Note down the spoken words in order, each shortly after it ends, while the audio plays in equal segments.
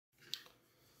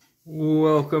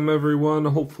Welcome everyone.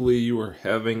 Hopefully you are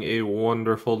having a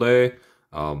wonderful day.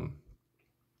 So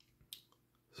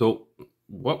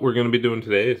what we're going to be doing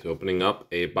today is opening up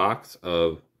a box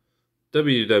of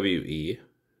WWE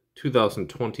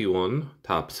 2021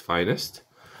 Topps Finest.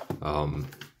 I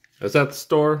was at the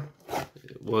store.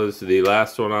 It was the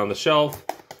last one on the shelf.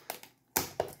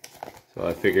 So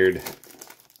I figured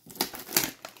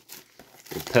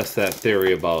we'll test that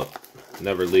theory about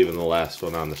never leaving the last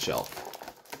one on the shelf.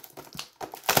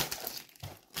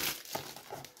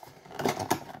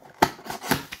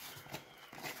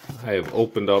 I have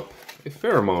opened up a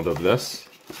fair amount of this.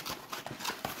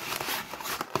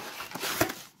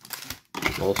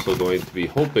 I'm also going to be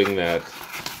hoping that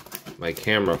my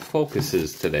camera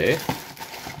focuses today,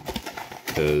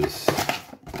 because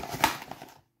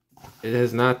it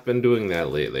has not been doing that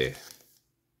lately.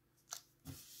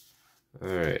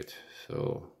 Alright,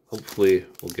 so hopefully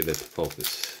we'll get it to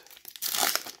focus.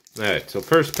 Alright, so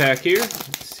first pack here,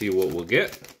 let's see what we'll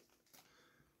get.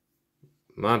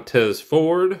 Montez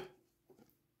Ford,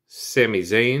 Sami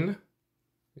Zayn.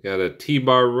 We got a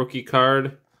T-Bar rookie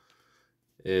card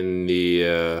in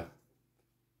the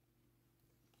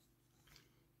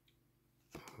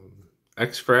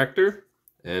X-Fractor,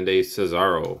 and a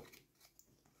Cesaro.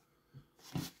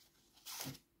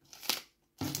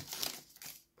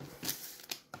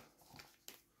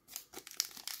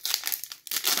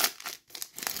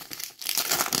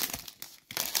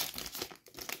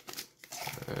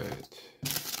 Alright.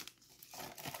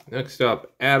 Next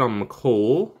up, Adam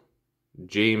Cole,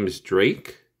 James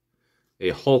Drake,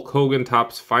 a Hulk Hogan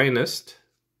Topps Finest.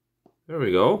 There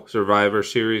we go. Survivor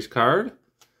Series card.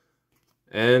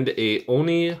 And a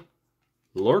Oni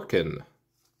Lorcan.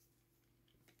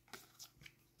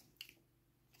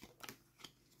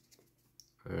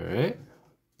 Alright.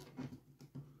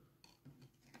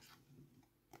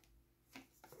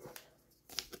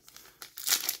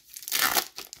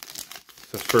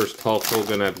 The first Hulk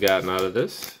Hogan I've gotten out of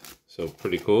this. So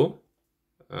pretty cool.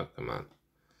 Oh, come on.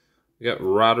 We got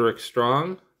Roderick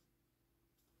Strong.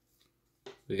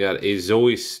 We got a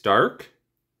Zoe Stark,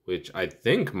 which I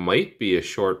think might be a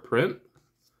short print.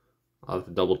 I'll have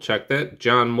to double check that.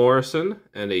 John Morrison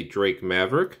and a Drake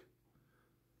Maverick.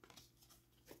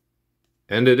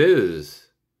 And it is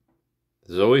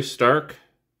Zoe Stark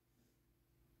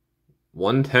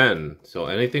 110. So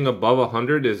anything above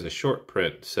 100 is a short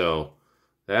print. So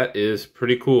that is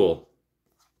pretty cool.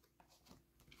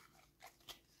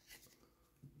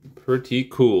 Pretty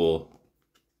cool.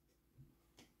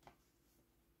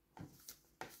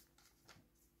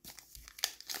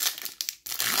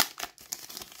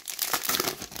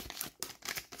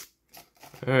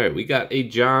 Alright, we got a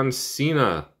John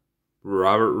Cena,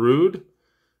 Robert Roode,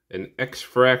 an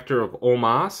X-Fractor of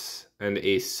Omos, and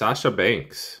a Sasha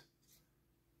Banks.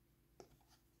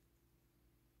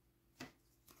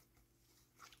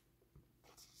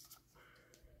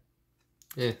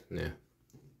 Nah.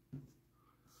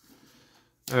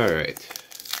 Alright.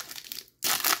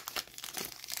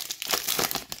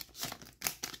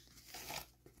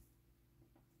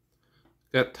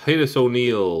 Got Titus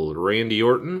O'Neil, Randy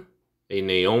Orton, a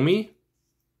Naomi,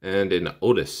 and an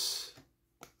Otis.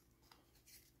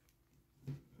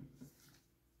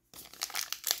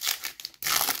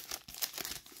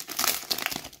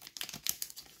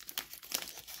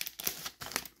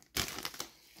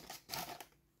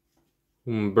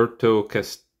 Humberto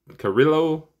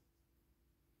Carrillo,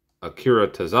 Akira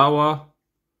Tozawa,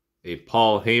 a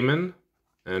Paul Heyman,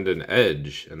 and an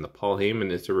Edge. And the Paul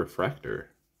Heyman is a refractor.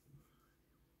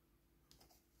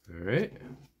 Alright.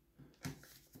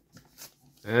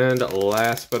 And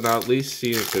last but not least,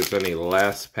 see if there's any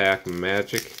last pack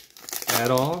magic at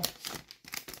all.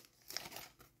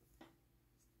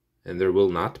 And there will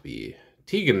not be.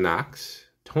 Tegan Knox,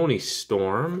 Tony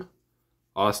Storm,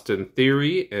 Austin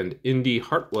Theory, and Indy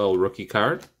Hartwell rookie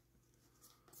card.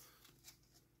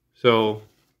 So,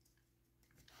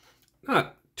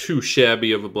 not too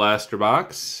shabby of a blaster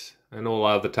box. I know a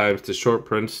lot of the times the short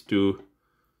prints do,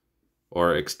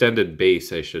 or extended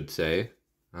base I should say,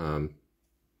 are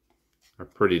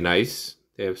pretty nice.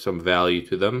 They have some value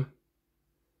to them.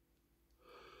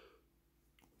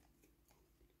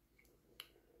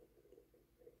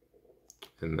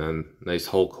 And then nice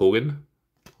Hulk Hogan.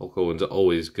 Hulk Hogan's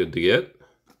always good to get.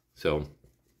 So,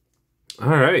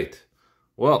 alright.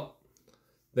 Well,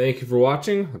 thank you for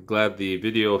watching. I'm glad the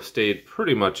video stayed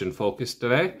pretty much in focus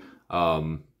today.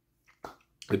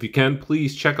 If you can,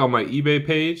 please check out my eBay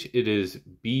page. It is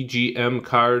BGM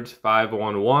Cards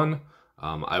 511.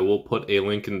 I will put a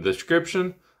link in the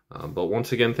description. But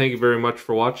once again, thank you very much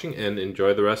for watching and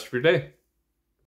enjoy the rest of your day.